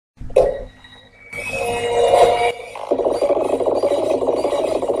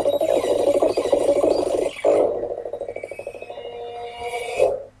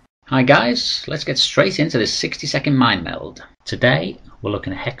Hi guys, let's get straight into this 60-second mind meld. Today we're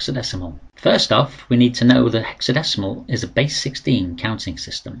looking at hexadecimal. First off, we need to know that hexadecimal is a base 16 counting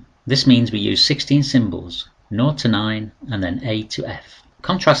system. This means we use 16 symbols, 0 to 9 and then A to F.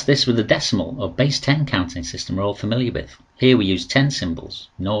 Contrast this with the decimal or base 10 counting system we're all familiar with. Here we use 10 symbols,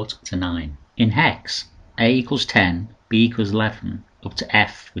 0 to 9. In hex, A equals 10, B equals 11, up to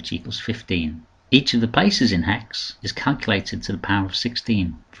F, which equals 15. Each of the places in hex is calculated to the power of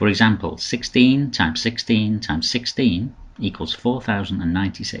 16. For example, 16 times 16 times 16 equals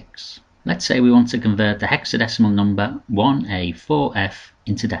 4096. Let's say we want to convert the hexadecimal number 1A4F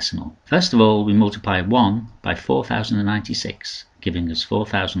into decimal. First of all, we multiply 1 by 4096, giving us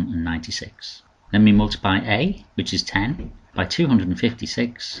 4096. Then we multiply A, which is 10, by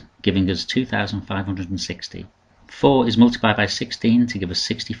 256, giving us 2560. 4 is multiplied by 16 to give us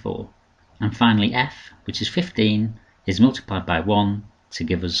 64. And finally F, which is 15, is multiplied by 1 to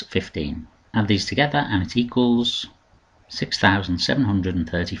give us 15. Add these together and it equals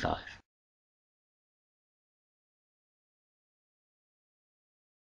 6735.